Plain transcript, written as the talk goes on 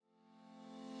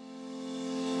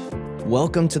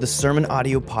Welcome to the Sermon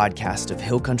Audio Podcast of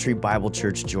Hill Country Bible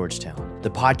Church, Georgetown.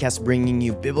 The podcast bringing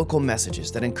you biblical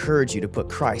messages that encourage you to put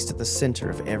Christ at the center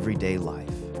of everyday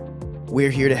life.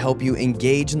 We're here to help you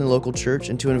engage in the local church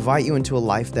and to invite you into a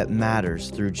life that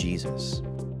matters through Jesus.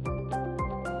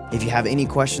 If you have any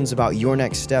questions about your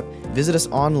next step, visit us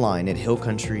online at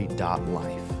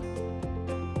hillcountry.life.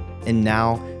 And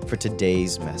now for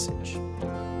today's message.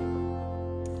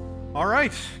 All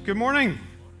right, good morning.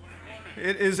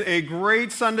 It is a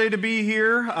great Sunday to be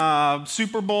here.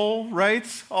 Super Bowl, right?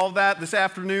 All that this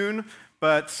afternoon,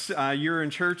 but you're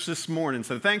in church this morning.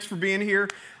 So thanks for being here.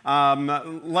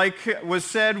 Like was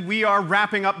said, we are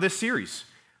wrapping up this series.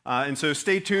 And so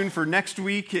stay tuned for next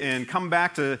week and come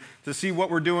back to see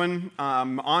what we're doing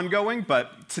ongoing.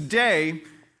 But today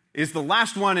is the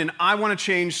last one, and I want to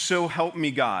change, so help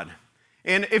me God.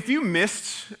 And if you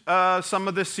missed some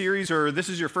of this series, or this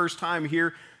is your first time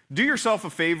here, do yourself a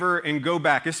favor and go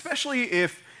back, especially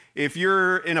if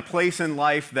you're in a place in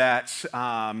life that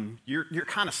you're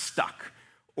kind of stuck,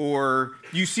 or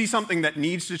you see something that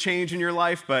needs to change in your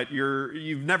life, but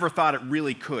you've never thought it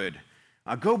really could.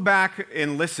 Go back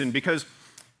and listen, because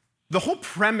the whole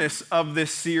premise of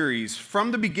this series,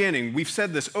 from the beginning, we've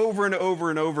said this over and over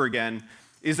and over again,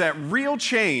 is that real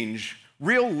change,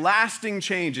 real lasting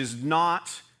change is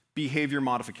not behavior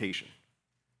modification.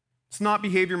 It's not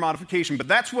behavior modification, but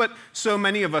that's what so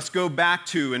many of us go back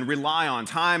to and rely on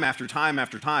time after time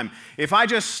after time. If I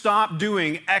just stop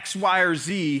doing X, Y, or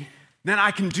Z, then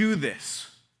I can do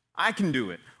this. I can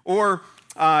do it. Or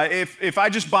if I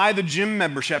just buy the gym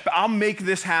membership, I'll make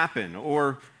this happen.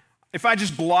 Or if I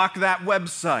just block that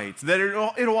website, then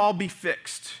it'll all be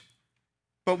fixed.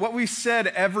 But what we said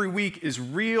every week is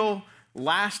real,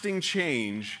 lasting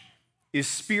change is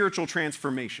spiritual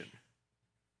transformation.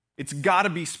 It's got to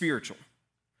be spiritual.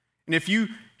 And if you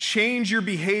change your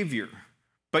behavior,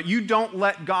 but you don't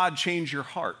let God change your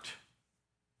heart,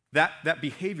 that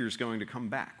behavior is going to come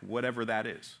back, whatever that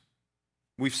is.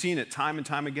 We've seen it time and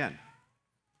time again.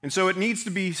 And so it needs to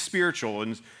be spiritual.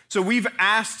 And so we've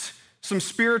asked some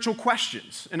spiritual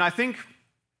questions. And I think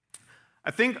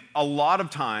a lot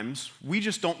of times we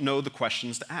just don't know the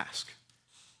questions to ask.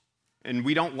 And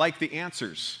we don't like the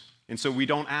answers. And so we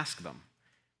don't ask them.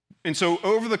 And so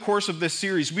over the course of this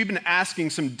series, we've been asking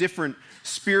some different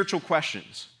spiritual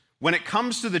questions. When it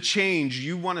comes to the change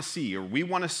you want to see, or we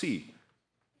want to see,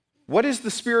 what is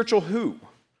the spiritual who?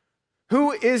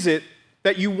 Who is it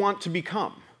that you want to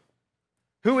become?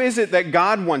 Who is it that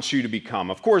God wants you to become?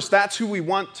 Of course, that's who we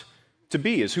want to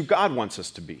be, is who God wants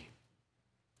us to be.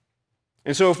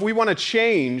 And so if we want to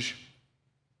change,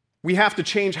 we have to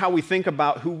change how we think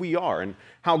about who we are and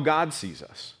how God sees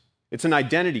us. It's an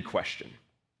identity question.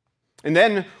 And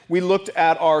then we looked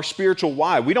at our spiritual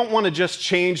why. We don't want to just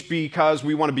change because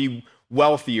we want to be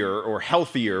wealthier or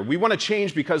healthier. We want to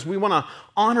change because we want to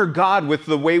honor God with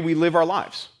the way we live our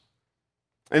lives.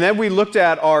 And then we looked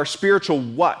at our spiritual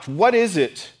what. What is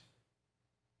it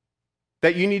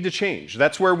that you need to change?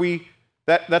 That's where we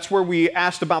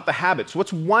asked about the habits.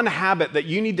 What's one habit that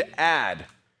you need to add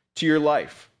to your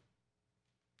life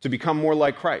to become more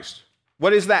like Christ?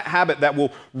 What is that habit that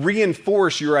will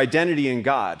reinforce your identity in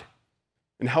God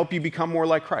and help you become more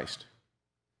like Christ?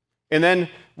 And then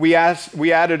we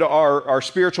added our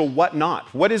spiritual what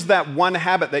not. What is that one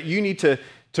habit that you need to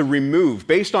remove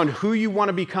based on who you want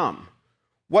to become?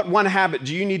 What one habit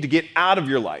do you need to get out of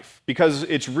your life? Because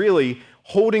it's really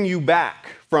holding you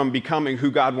back from becoming who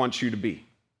God wants you to be.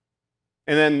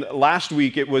 And then last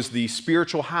week it was the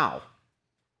spiritual how.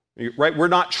 Right? We're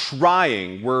not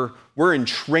trying, we're in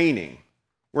training.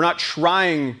 We're not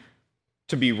trying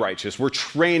to be righteous. We're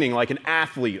training like an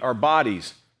athlete, our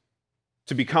bodies,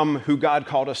 to become who God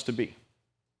called us to be.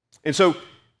 And so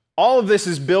all of this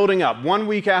is building up one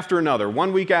week after another,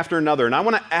 one week after another. And I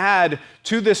want to add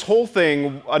to this whole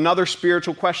thing another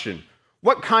spiritual question.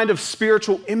 What kind of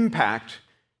spiritual impact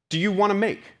do you want to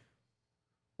make?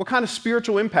 What kind of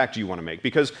spiritual impact do you want to make?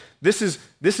 Because this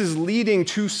is leading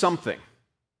to something.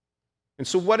 And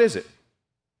so what is it?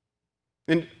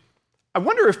 And I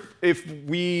wonder if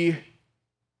we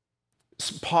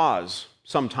pause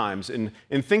sometimes and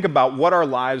think about what our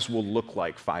lives will look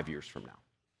like 5 years from now.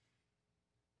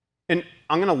 And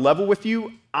I'm going to level with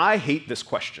you, I hate this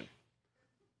question.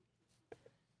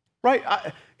 Right?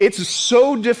 It's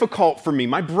so difficult for me.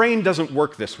 My brain doesn't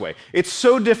work this way. It's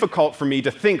so difficult for me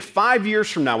to think 5 years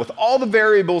from now, with all the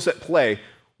variables at play,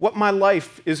 what my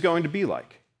life is going to be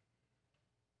like.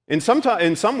 In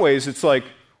some ways, it's like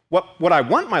what I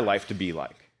want my life to be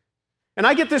like. And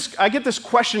I get this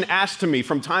question asked to me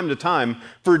from time to time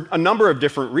for a number of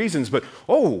different reasons, but,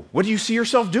 what do you see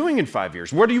yourself doing in 5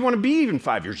 years? Where do you want to be in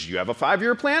 5 years? Do you have a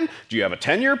 5-year plan? Do you have a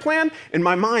 10-year plan? And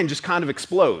my mind just kind of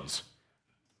explodes.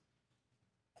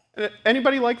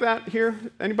 Anybody like that here?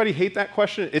 Anybody hate that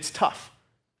question? It's tough.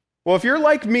 Well, if you're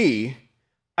like me,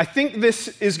 I think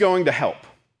this is going to help.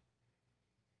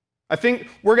 I think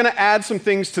we're going to add some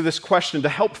things to this question to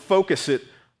help focus it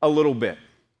a little bit.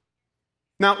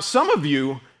 Now, some of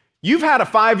you've had a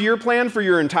 5-year plan for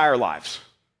your entire lives.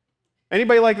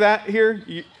 Anybody like that here?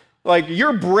 Like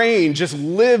your brain just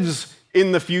lives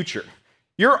in the future.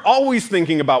 You're always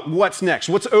thinking about what's next,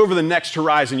 what's over the next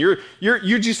horizon.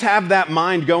 You just have that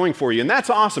mind going for you, and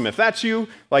that's awesome. If that's you,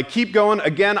 like keep going.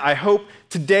 Again, I hope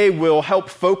today will help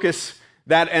focus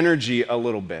that energy a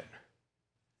little bit.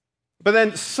 But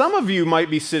then some of you might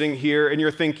be sitting here and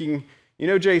you're thinking,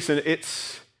 Jason,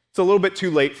 it's a little bit too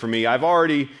late for me. I've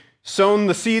already sown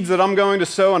the seeds that I'm going to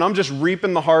sow, and I'm just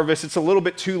reaping the harvest. It's a little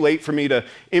bit too late for me to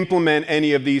implement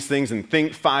any of these things and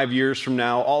think 5 years from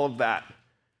now, all of that.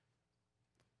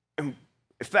 And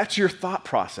if that's your thought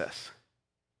process,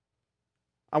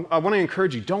 I want to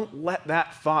encourage you, don't let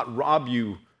that thought rob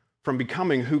you from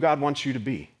becoming who God wants you to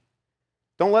be.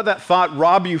 Don't let that thought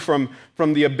rob you from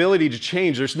the ability to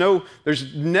change. It's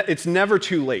never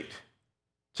too late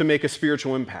to make a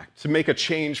spiritual impact, to make a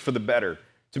change for the better,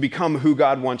 to become who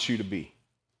God wants you to be.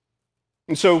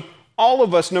 And so all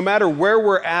of us, no matter where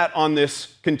we're at on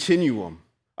this continuum,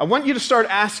 I want you to start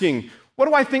asking, what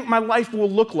do I think my life will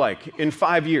look like in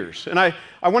 5 years? And I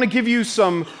want to give you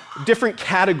some different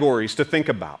categories to think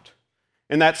about.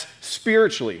 And that's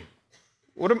spiritually.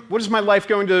 What is my life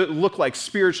going to look like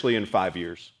spiritually in 5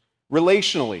 years?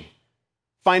 Relationally,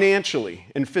 financially,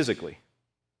 and physically.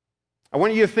 I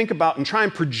want you to think about and try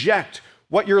and project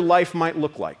what your life might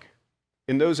look like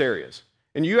in those areas.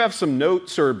 And you have some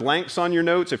notes or blanks on your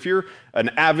notes. If you're an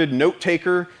avid note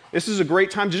taker, this is a great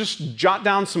time to just jot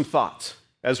down some thoughts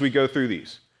as we go through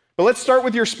these. But let's start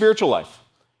with your spiritual life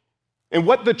and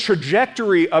what the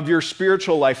trajectory of your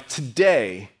spiritual life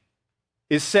today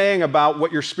is saying about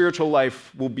what your spiritual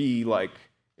life will be like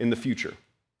in the future.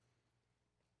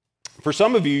 For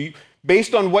some of you,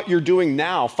 based on what you're doing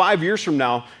now, 5 years from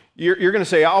now, you're going to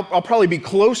say, I'll probably be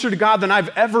closer to God than I've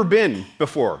ever been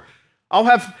before. I'll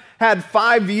have had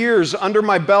 5 years under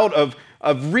my belt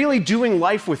of really doing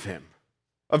life with Him,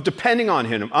 of depending on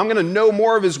Him. I'm going to know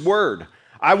more of His Word.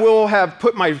 I will have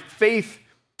put my faith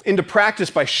into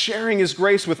practice by sharing His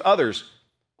grace with others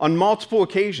on multiple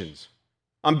occasions.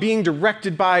 I'm being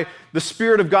directed by the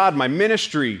Spirit of God. My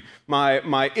ministry,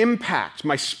 my impact,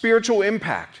 my spiritual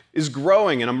impact is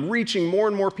growing, and I'm reaching more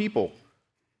and more people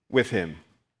with Him.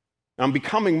 I'm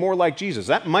becoming more like Jesus.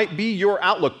 That might be your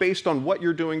outlook based on what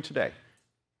you're doing today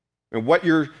and what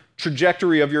your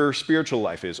trajectory of your spiritual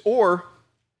life is. Or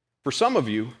for some of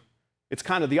you, it's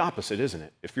kind of the opposite, isn't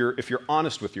it? If you're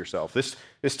honest with yourself, this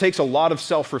takes a lot of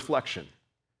self-reflection.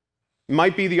 It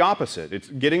might be the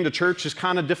opposite. Getting to church is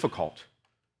kind of difficult.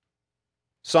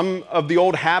 Some of the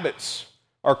old habits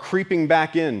are creeping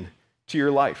back in to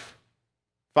your life.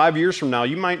 5 years from now,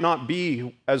 you might not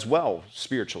be as well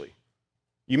spiritually.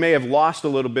 You may have lost a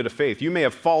little bit of faith. You may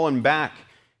have fallen back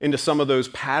into some of those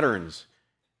patterns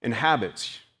and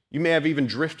habits. You may have even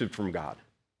drifted from God.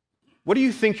 What do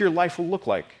you think your life will look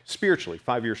like spiritually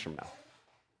 5 years from now?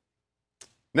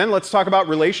 And then let's talk about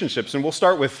relationships, and we'll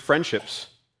start with friendships.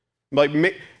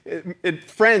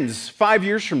 Friends, 5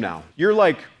 years from now,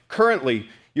 currently,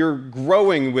 you're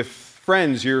growing with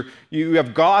friends. You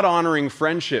have God-honoring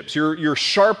friendships. You're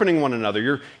sharpening one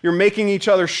another. You're making each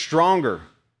other stronger.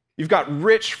 You've got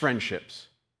rich friendships.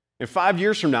 And 5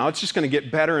 years from now, it's just going to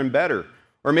get better and better.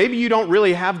 Or maybe you don't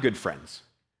really have good friends.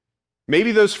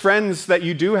 Maybe those friends that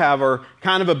you do have are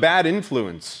kind of a bad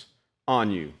influence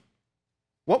on you.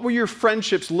 What will your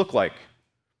friendships look like?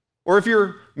 Or if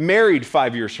you're married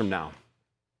 5 years from now,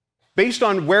 based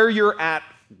on where you're at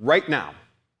right now,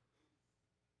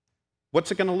 what's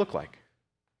it going to look like?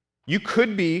 You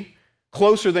could be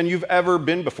closer than you've ever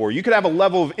been before. You could have a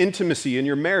level of intimacy in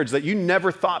your marriage that you never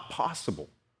thought possible.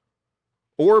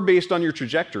 Or based on your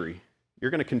trajectory, you're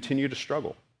going to continue to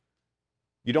struggle.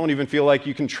 You don't even feel like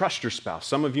you can trust your spouse.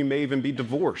 Some of you may even be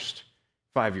divorced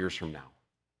 5 years from now.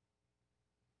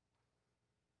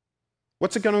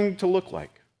 What's it going to look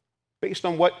like based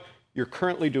on what you're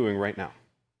currently doing right now?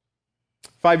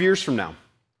 5 years from now,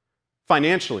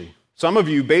 financially, some of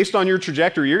you, based on your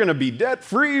trajectory, you're going to be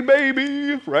debt-free,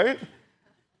 baby, right?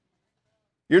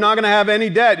 You're not going to have any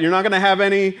debt. You're not going to have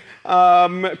any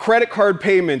credit card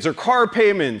payments or car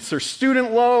payments or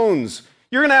student loans.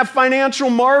 You're going to have financial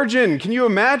margin. Can you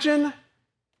imagine?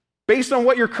 based on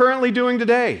what you're currently doing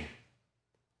today.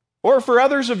 Or for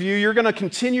others of you, you're going to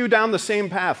continue down the same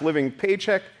path, living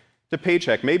paycheck to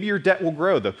paycheck. Maybe your debt will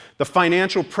grow. The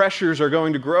financial pressures are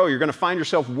going to grow. You're going to find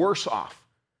yourself worse off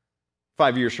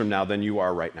 5 years from now than you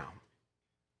are right now.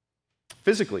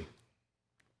 Physically,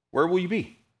 where will you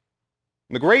be?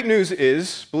 And the great news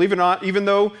is, believe it or not, even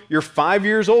though you're 5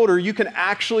 years older, you can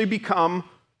actually become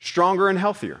stronger and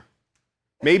healthier.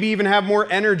 Maybe even have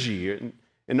more energy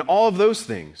and all of those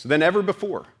things than ever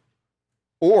before.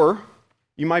 Or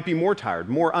you might be more tired,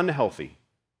 more unhealthy,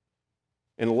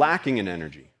 and lacking in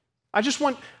energy. I just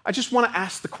want to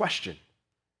ask the question.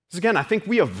 Because again, I think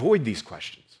we avoid these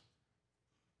questions.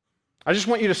 I just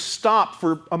want you to stop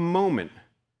for a moment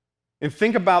and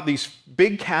think about these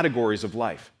big categories of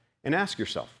life and ask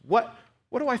yourself, what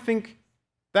do I think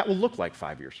that will look like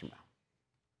 5 years from now?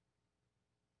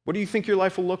 What do you think your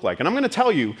life will look like? And I'm going to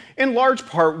tell you, in large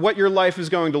part, what your life is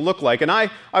going to look like. And I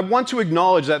want to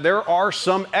acknowledge that there are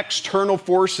some external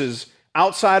forces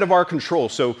outside of our control.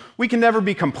 So we can never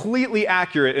be completely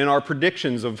accurate in our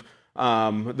predictions of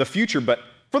the future. But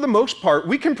for the most part,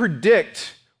 we can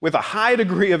predict with a high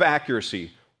degree of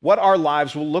accuracy what our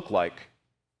lives will look like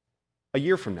a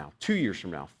year from now, 2 years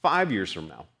from now, 5 years from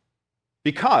now.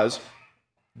 Because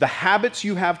the habits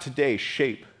you have today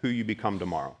shape who you become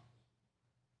tomorrow.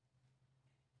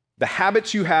 The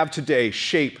habits you have today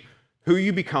shape who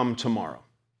you become tomorrow.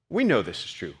 We know this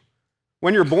is true.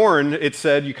 When you're born, it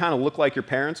said you kind of look like your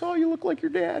parents. Oh, you look like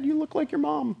your dad. You look like your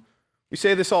mom. We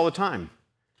say this all the time.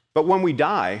 But when we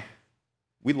die,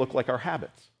 we look like our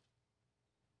habits.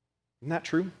 Isn't that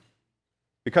true?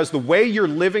 Because the way you're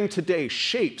living today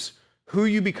shapes who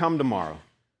you become tomorrow.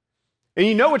 And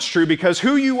you know it's true because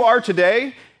who you are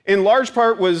today, in large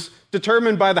part, was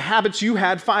determined by the habits you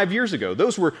had 5 years ago.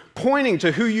 Those were pointing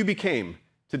to who you became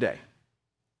today.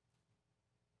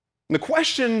 And the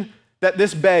question that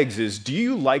this begs is, do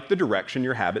you like the direction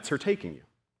your habits are taking you?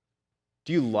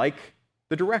 Do you like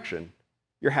the direction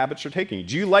your habits are taking you?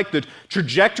 Do you like the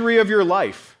trajectory of your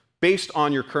life based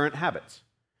on your current habits?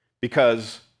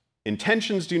 Because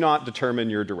intentions do not determine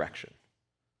your direction.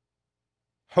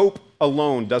 Hope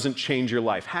alone doesn't change your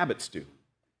life. Habits do.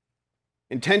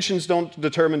 Intentions don't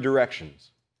determine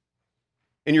directions.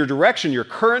 In your direction, your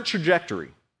current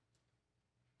trajectory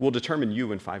will determine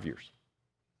you in 5 years.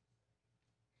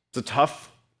 It's a tough,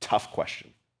 tough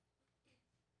question.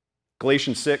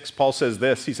 Galatians 6, Paul says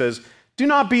this. He says, "Do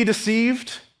not be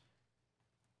deceived.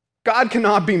 God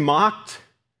cannot be mocked.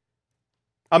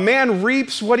 A man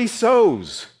reaps what he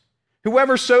sows.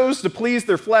 Whoever sows to please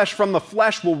their flesh, from the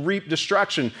flesh will reap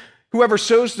destruction. Whoever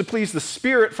sows to please the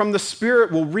Spirit, from the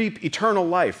Spirit will reap eternal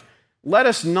life. Let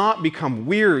us not become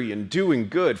weary in doing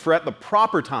good, for at the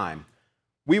proper time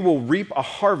we will reap a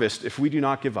harvest if we do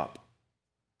not give up."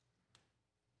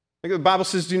 The Bible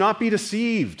says, do not be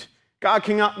deceived. God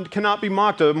cannot be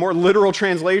mocked. A more literal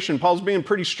translation, Paul's being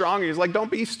pretty strong. He's like, don't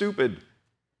be stupid.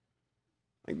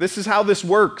 This is how this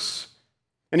works.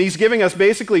 And he's giving us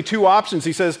basically two options.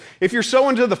 He says, if you're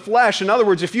sowing to the flesh, in other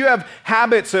words, if you have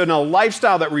habits and a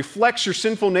lifestyle that reflects your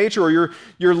sinful nature, or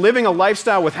you're living a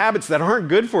lifestyle with habits that aren't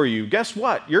good for you, guess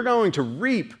what? You're going to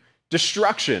reap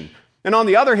destruction. And on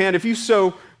the other hand, if you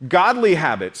sow godly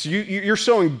habits, you're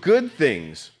sowing good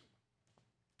things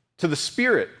to the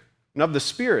Spirit, and of the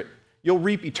Spirit, you'll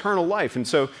reap eternal life. And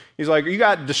so he's like, you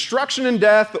got destruction and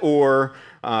death or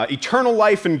eternal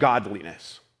life and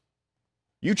godliness.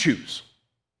 You choose.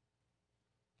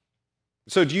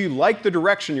 So do you like the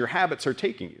direction your habits are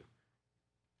taking you?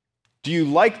 Do you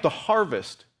like the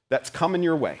harvest that's coming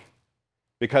your way?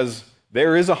 Because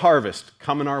there is a harvest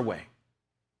coming our way.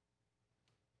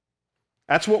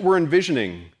 That's what we're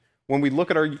envisioning when we look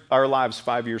at our lives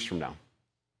 5 years from now.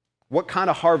 What kind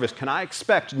of harvest can I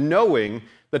expect knowing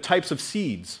the types of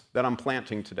seeds that I'm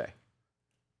planting today?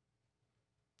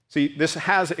 See, this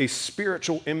has a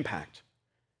spiritual impact.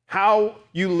 How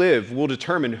you live will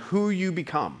determine who you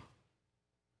become.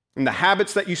 And the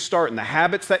habits that you start and the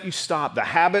habits that you stop, the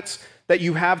habits that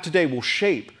you have today will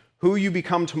shape who you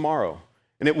become tomorrow.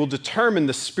 And it will determine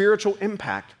the spiritual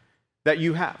impact that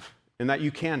you have and that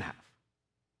you can have.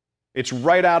 It's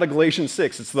right out of Galatians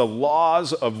 6. It's the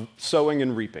laws of sowing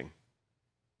and reaping.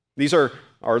 These are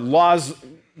laws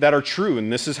that are true,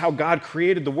 and this is how God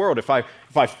created the world. If I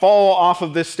fall off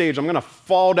of this stage, I'm going to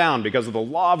fall down because of the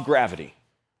law of gravity.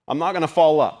 I'm not going to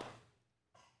fall up.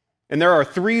 And there are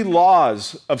 3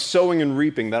 laws of sowing and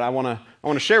reaping that I want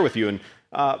to share with you. And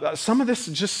some of this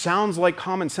just sounds like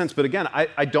common sense, but again,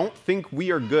 I don't think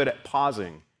we are good at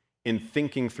pausing in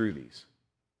thinking through these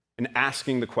and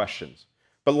asking the questions.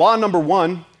 But law number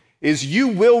 1 is you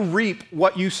will reap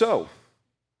what you sow.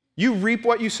 You reap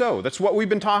what you sow. That's what we've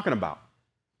been talking about.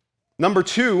 Number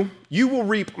 2, you will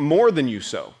reap more than you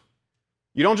sow.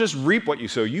 You don't just reap what you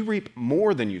sow, you reap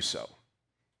more than you sow.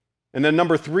 And then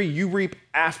number 3, you reap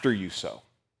after you sow.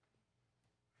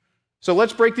 So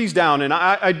let's break these down, and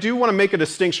I do want to make a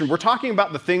distinction. We're talking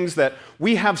about the things that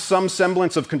we have some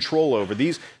semblance of control over.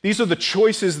 These are the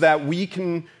choices that we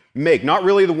can make, not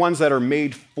really the ones that are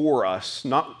made for us,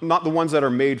 not the ones that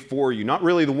are made for you, not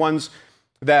really the ones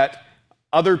that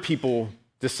other people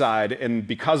decide and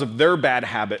because of their bad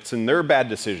habits and their bad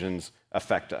decisions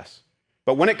affect us.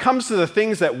 But when it comes to the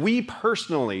things that we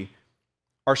personally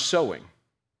are sowing,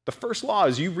 the first law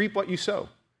is you reap what you sow.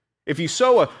 If you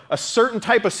sow a certain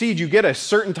type of seed, you get a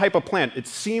certain type of plant. It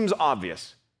seems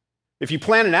obvious. If you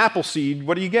plant an apple seed,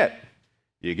 what do you get?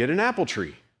 You get an apple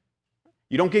tree.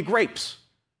 You don't get grapes.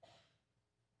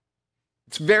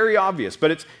 It's very obvious,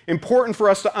 but it's important for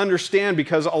us to understand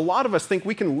because a lot of us think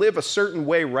we can live a certain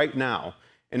way right now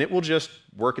and it will just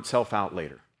work itself out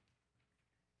later.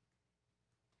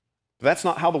 But that's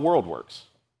not how the world works.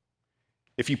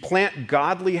 If you plant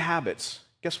godly habits,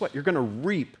 guess what? You're going to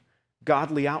reap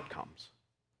godly outcomes.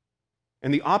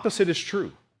 And the opposite is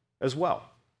true as well.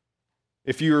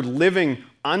 If you're living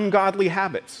ungodly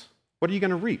habits, what are you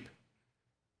going to reap?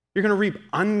 You're going to reap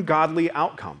ungodly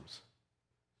outcomes.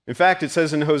 In fact, it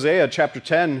says in Hosea chapter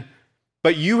 10,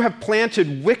 but you have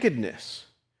planted wickedness,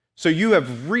 so you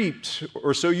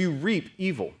reap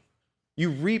evil. You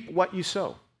reap what you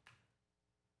sow.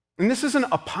 And this isn't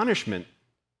a punishment,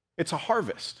 it's a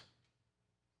harvest.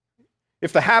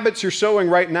 If the habits you're sowing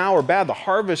right now are bad, the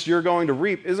harvest you're going to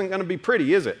reap isn't going to be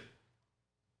pretty, is it?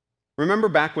 Remember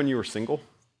back when you were single?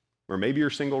 Or maybe you're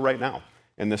single right now,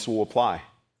 and this will apply.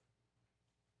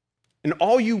 And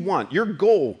all you want, your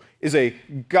goal, is a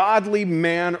godly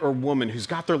man or woman who's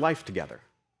got their life together.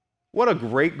 What a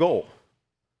great goal.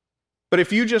 But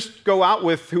if you just go out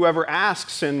with whoever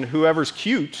asks and whoever's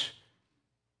cute,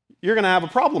 you're going to have a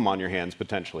problem on your hands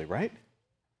potentially, right?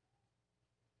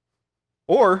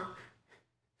 Or,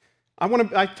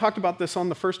 I talked about this on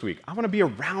the first week. I want to be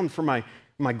around for my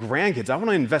grandkids. I want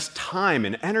to invest time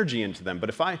and energy into them. But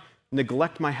if I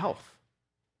neglect my health,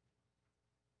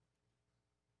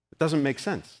 it doesn't make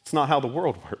sense. It's not how the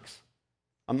world works.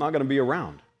 I'm not going to be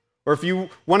around. Or if you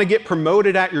want to get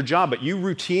promoted at your job, but you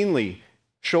routinely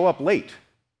show up late,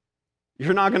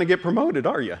 you're not going to get promoted,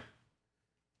 are you?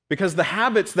 Because the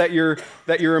habits that you're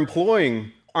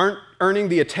employing aren't earning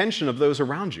the attention of those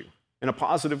around you in a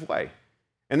positive way.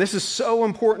 And this is so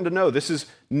important to know. This is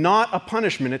not a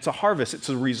punishment, it's a harvest. It's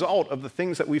a result of the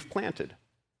things that we've planted.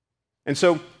 And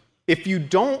so if you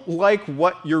don't like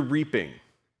what you're reaping,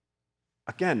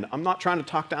 again, I'm not trying to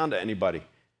talk down to anybody. It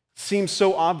seems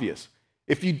so obvious.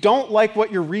 If you don't like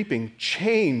what you're reaping,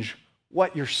 change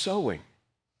what you're sowing.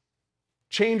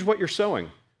 Change what you're sowing.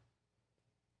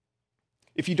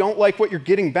 If you don't like what you're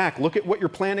getting back, look at what you're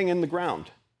planting in the ground.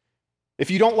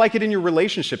 If you don't like it in your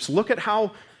relationships, look at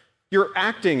how you're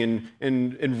acting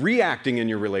and reacting in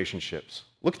your relationships.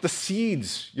 Look at the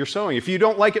seeds you're sowing. If you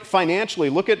don't like it financially,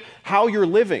 look at how you're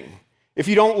living. If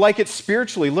you don't like it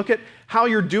spiritually, look at how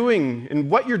you're doing and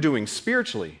what you're doing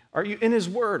spiritually. Are you in His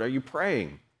Word? Are you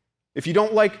praying? If you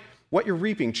don't like what you're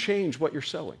reaping, change what you're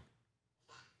sowing.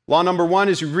 Law number 1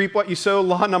 is you reap what you sow.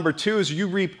 Law number 2 is you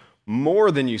reap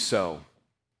more than you sow.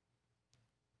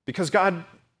 Because God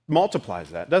multiplies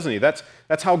that, doesn't He? That's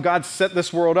how God set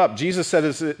this world up. Jesus said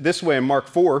this way in Mark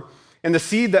 4, and the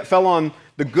seed that fell on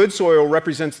the good soil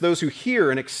represents those who hear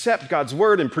and accept God's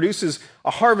word and produces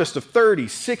a harvest of 30,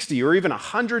 60, or even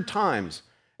 100 times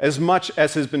as much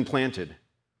as has been planted.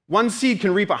 One seed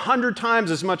can reap 100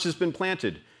 times as much as has been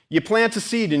planted. You plant a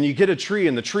seed and you get a tree,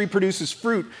 and the tree produces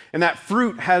fruit, and that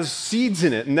fruit has seeds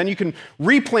in it, and then you can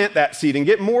replant that seed and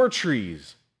get more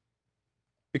trees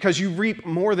because you reap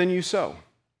more than you sow.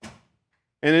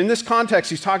 And in this context,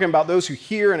 he's talking about those who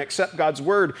hear and accept God's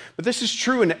word, but this is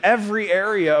true in every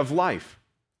area of life.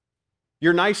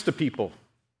 You're nice to people,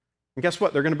 and guess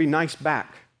what? They're going to be nice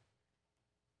back.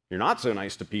 You're not so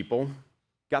nice to people,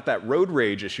 got that road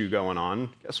rage issue going on,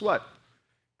 guess what?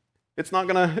 It's not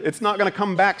gonna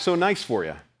come back so nice for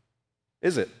you,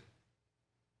 is it?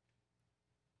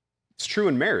 It's true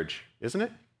in marriage, isn't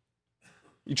it?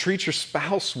 You treat your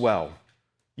spouse well.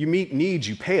 You meet needs,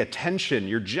 you pay attention,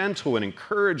 you're gentle and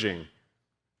encouraging.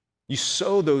 You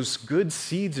sow those good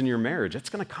seeds in your marriage. It's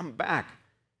going to come back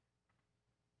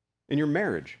in your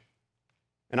marriage.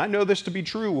 And I know this to be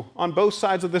true on both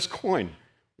sides of this coin.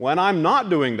 When I'm not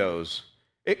doing those,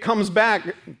 it comes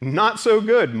back not so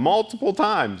good multiple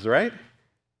times, right?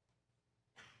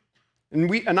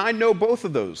 And I know both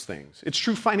of those things. It's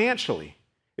true financially.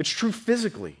 It's true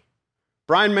physically.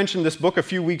 Brian mentioned this book a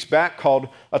few weeks back called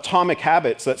Atomic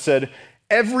Habits that said,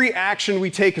 every action we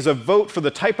take is a vote for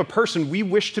the type of person we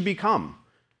wish to become.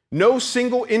 No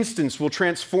single instance will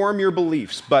transform your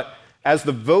beliefs, but as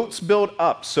the votes build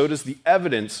up, so does the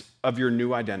evidence of your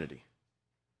new identity.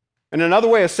 And another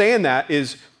way of saying that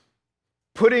is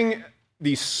putting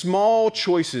these small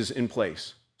choices in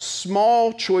place.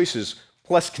 Small choices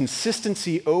plus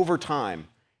consistency over time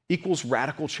equals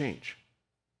radical change,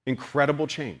 incredible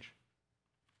change.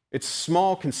 It's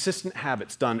small, consistent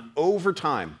habits done over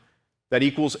time that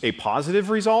equals a positive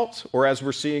result, or as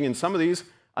we're seeing in some of these,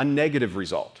 a negative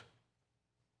result.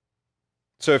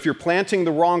 So if you're planting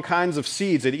the wrong kinds of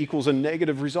seeds, it equals a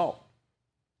negative result.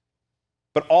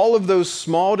 But all of those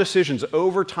small decisions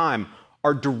over time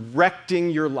are directing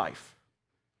your life.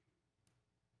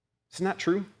 Isn't that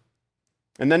true?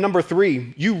 And then number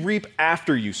 3, you reap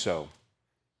after you sow.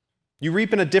 You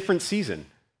reap in a different season.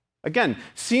 Again,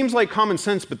 seems like common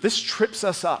sense, but this trips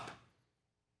us up.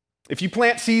 If you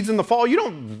plant seeds in the fall, you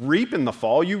don't reap in the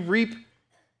fall, you reap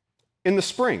in the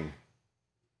spring.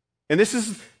 And this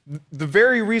is the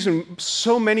very reason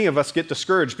so many of us get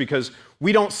discouraged, because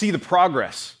we don't see the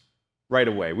progress right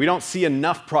away. We don't see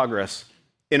enough progress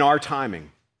in our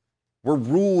timing. We're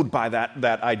ruled by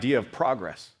that idea of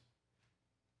progress.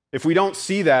 If we don't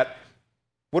see that,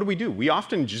 what do? We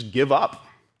often just give up.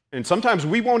 And sometimes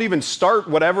we won't even start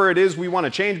whatever it is we want to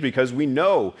change because we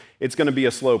know it's going to be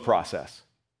a slow process.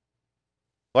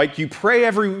 Like you pray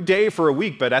every day for a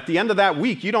week, but at the end of that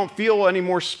week, you don't feel any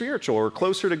more spiritual or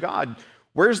closer to God.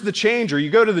 Where's the change? Or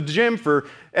you go to the gym for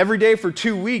every day for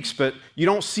 2 weeks, but you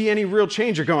don't see any real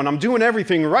change. You're going, I'm doing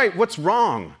everything right. What's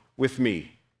wrong with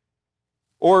me?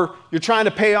 Or you're trying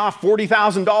to pay off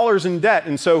 $40,000 in debt,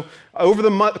 and so over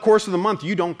the course of the month,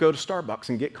 you don't go to Starbucks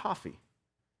and get coffee.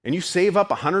 And you save up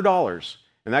 $100,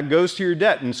 and that goes to your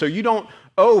debt. And so you don't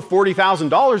owe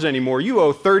 $40,000 anymore. You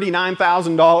owe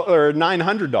 $39,000 or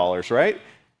 $900, right?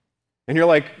 And you're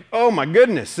like, oh my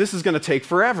goodness, this is going to take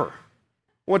forever.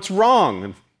 What's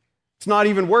wrong? It's not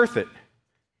even worth it.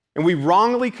 And we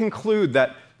wrongly conclude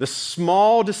that the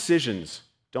small decisions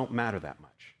don't matter that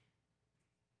much.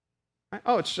 Right?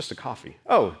 Oh, it's just a coffee.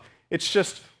 Oh, it's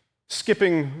just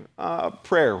skipping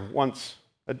prayer once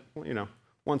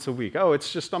a week. Oh,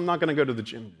 it's just I'm not going to go to the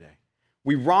gym today.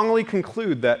 We wrongly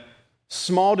conclude that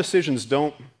small decisions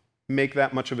don't make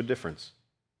that much of a difference.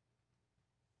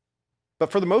 But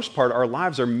for the most part, our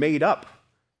lives are made up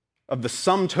of the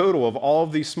sum total of all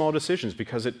of these small decisions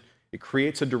because it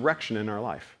creates a direction in our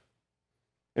life.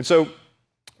 And so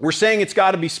we're saying it's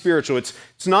got to be spiritual. It's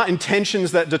not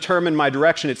intentions that determine my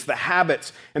direction. It's the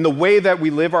habits and the way that we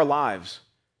live our lives.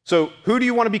 So who do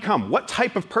you want to become? What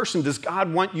type of person does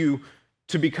God want you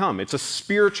to become? It's a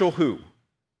spiritual who.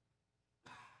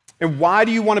 And why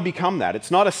do you want to become that?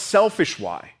 It's not a selfish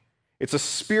why. It's a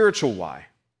spiritual why.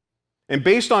 And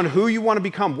based on who you want to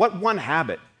become, what one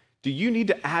habit do you need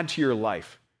to add to your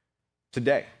life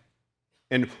today?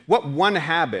 And what one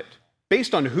habit,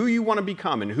 based on who you want to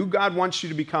become and who God wants you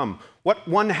to become, what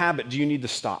one habit do you need to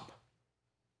stop?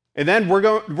 And then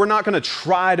we're not going to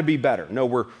try to be better. No,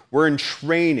 we're in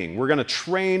training. We're going to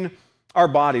train our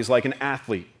bodies like an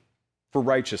athlete for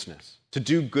righteousness, to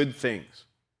do good things.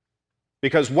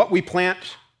 Because what we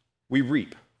plant, we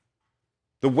reap.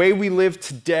 The way we live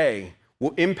today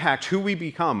will impact who we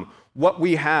become, what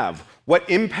we have, what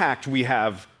impact we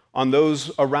have on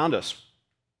those around us.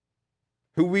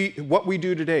 What we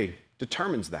do today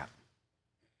determines that.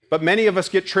 But many of us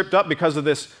get tripped up because of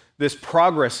this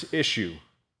progress issue.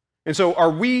 And so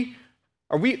are we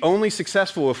only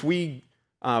successful if we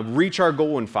reach our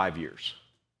goal in 5 years?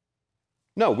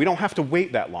 No, we don't have to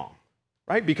wait that long,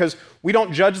 right? Because we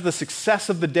don't judge the success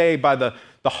of the day by the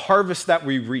harvest that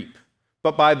we reap,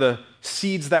 but by the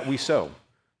seeds that we sow.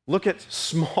 Look at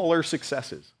smaller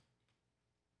successes.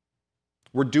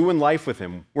 We're doing life with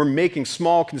Him. We're making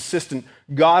small, consistent,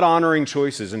 God-honoring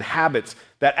choices and habits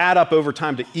that add up over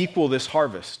time to equal this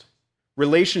harvest.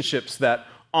 Relationships that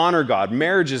honor God,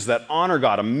 marriages that honor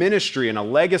God, a ministry and a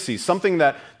legacy, something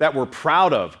that we're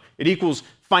proud of. It equals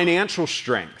financial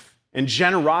strength and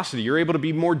generosity. You're able to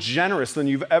be more generous than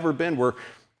you've ever been. We're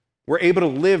able to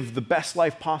live the best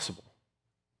life possible.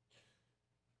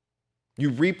 You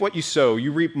reap what you sow.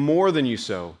 You reap more than you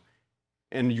sow,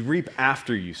 and you reap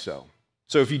after you sow.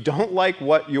 So if you don't like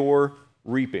what you're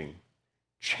reaping,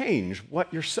 change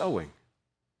what you're sowing.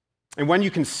 And when you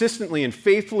consistently and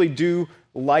faithfully do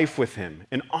life with Him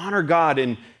and honor God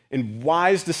in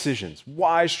wise decisions,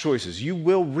 wise choices, you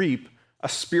will reap a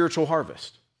spiritual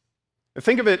harvest. And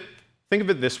think of it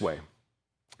this way.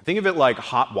 Think of it like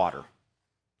hot water,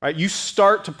 right? You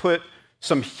start to put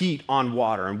some heat on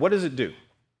water, and what does it do?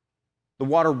 The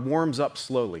water warms up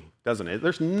slowly, doesn't it?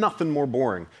 There's nothing more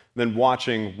boring than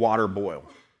watching water boil.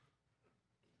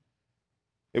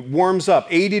 It warms up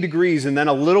 80 degrees and then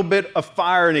a little bit of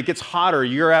fire and it gets hotter.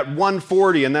 You're at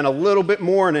 140 and then a little bit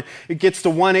more and it gets to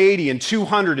 180 and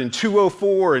 200 and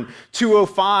 204 and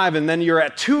 205 and then you're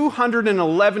at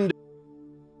 211 degrees.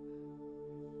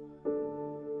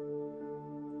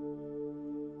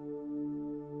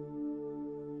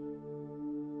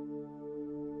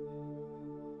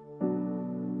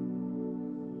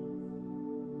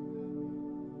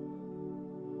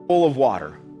 Full of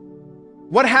water.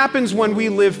 What happens when we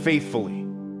live faithfully?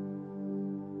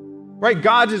 Right?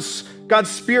 God's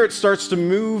Spirit starts to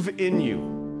move in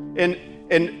you.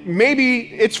 And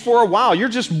maybe it's for a while. You're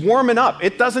just warming up.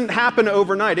 It doesn't happen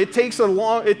overnight. It takes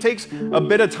a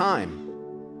bit of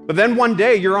time. But then one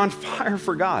day you're on fire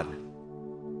for God.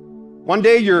 One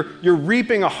day you're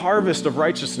reaping a harvest of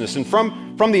righteousness. And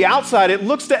from the outside, it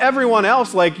looks to everyone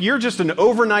else like you're just an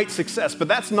overnight success. But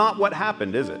that's not what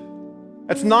happened, is it?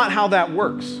 That's not how that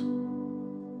works.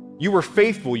 You were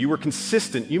faithful, you were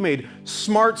consistent, you made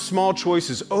smart, small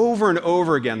choices over and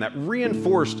over again that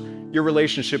reinforced your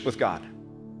relationship with God.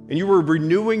 And you were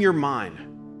renewing your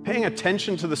mind, paying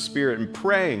attention to the Spirit and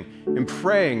praying and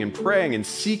praying and praying and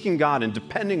seeking God and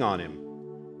depending on Him.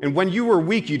 And when you were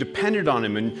weak, you depended on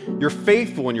Him, and you're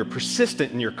faithful and you're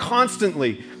persistent and you're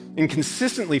constantly and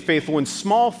consistently faithful in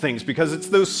small things, because it's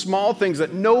those small things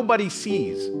that nobody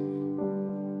sees.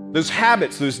 Those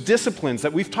habits, those disciplines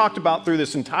that we've talked about through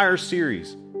this entire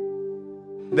series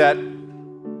that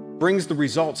brings the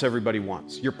results everybody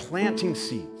wants. You're planting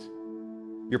seeds.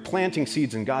 You're planting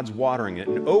seeds and God's watering it.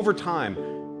 And over time,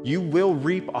 you will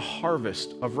reap a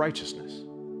harvest of righteousness.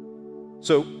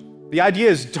 So the idea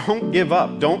is don't give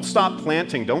up. Don't stop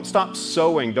planting. Don't stop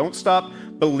sowing. Don't stop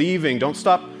believing. Don't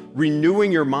stop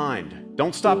renewing your mind.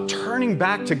 Don't stop turning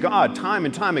back to God time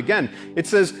and time again. It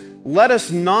says, let us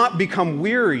not become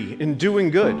weary in doing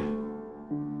good.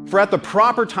 For at the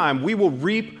proper time, we will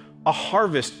reap a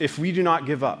harvest if we do not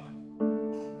give up.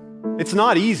 It's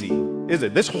not easy, is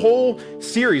it? This whole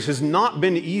series has not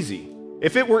been easy.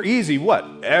 If it were easy, what?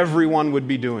 Everyone would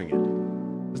be doing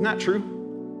it. Isn't that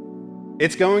true?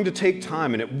 It's going to take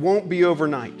time and it won't be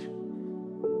overnight.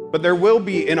 But there will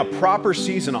be, in a proper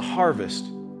season, a harvest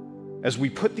as we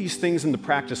put these things into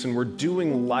practice and we're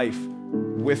doing life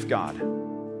with God.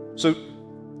 So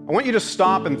I want you to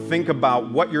stop and think about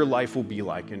what your life will be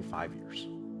like in 5 years.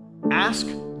 Ask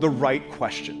the right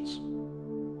questions.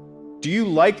 Do you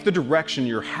like the direction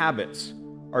your habits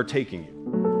are taking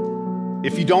you?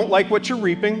 If you don't like what you're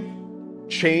reaping,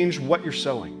 change what you're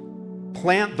sowing.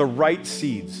 Plant the right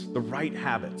seeds, the right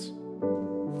habits,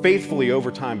 faithfully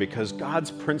over time, because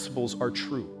God's principles are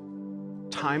true,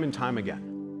 time and time again.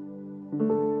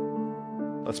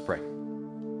 Let's pray.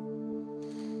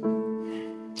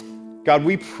 God,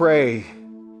 we pray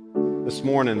this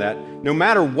morning that no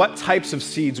matter what types of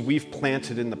seeds we've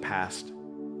planted in the past,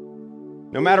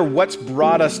 no matter what's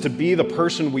brought us to be the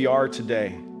person we are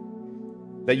today,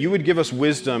 that you would give us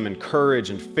wisdom and courage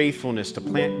and faithfulness to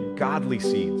plant godly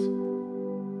seeds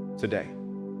today.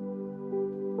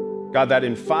 God, that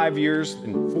in 5 years,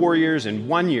 in 4 years, in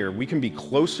 1 year, we can be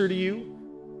closer to you.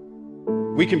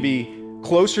 We can be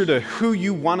closer to who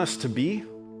you want us to be.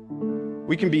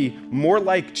 We can be more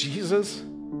like Jesus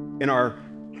in our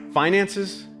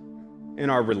finances, in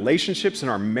our relationships, in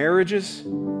our marriages,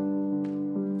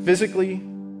 physically,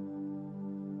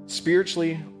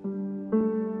 spiritually.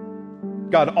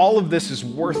 God, all of this is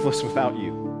worthless without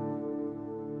you.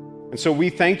 And so we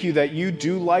thank you that you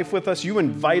do life with us. You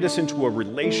invite us into a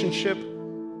relationship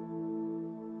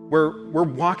where we're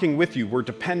walking with you. We're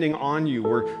depending on you.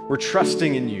 We're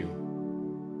trusting in you.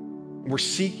 We're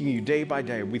seeking you day by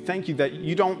day. We thank you that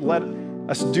you don't let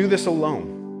us do this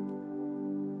alone.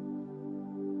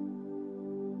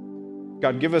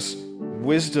 God, give us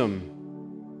wisdom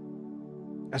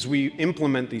as we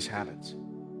implement these habits.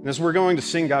 And as we're going to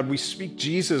sing, God, we speak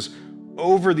Jesus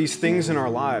over these things in our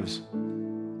lives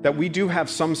that we do have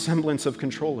some semblance of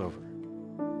control over.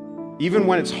 Even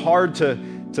when it's hard to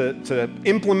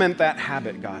implement that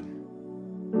habit, God,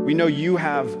 we know you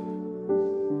have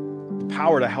the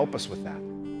power to help us with that.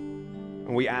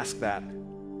 And we ask that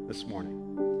this morning.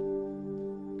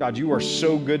 God, you are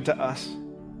so good to us.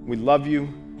 We love you.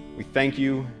 We thank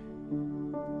you.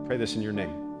 Pray this in your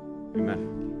name.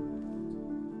 Amen.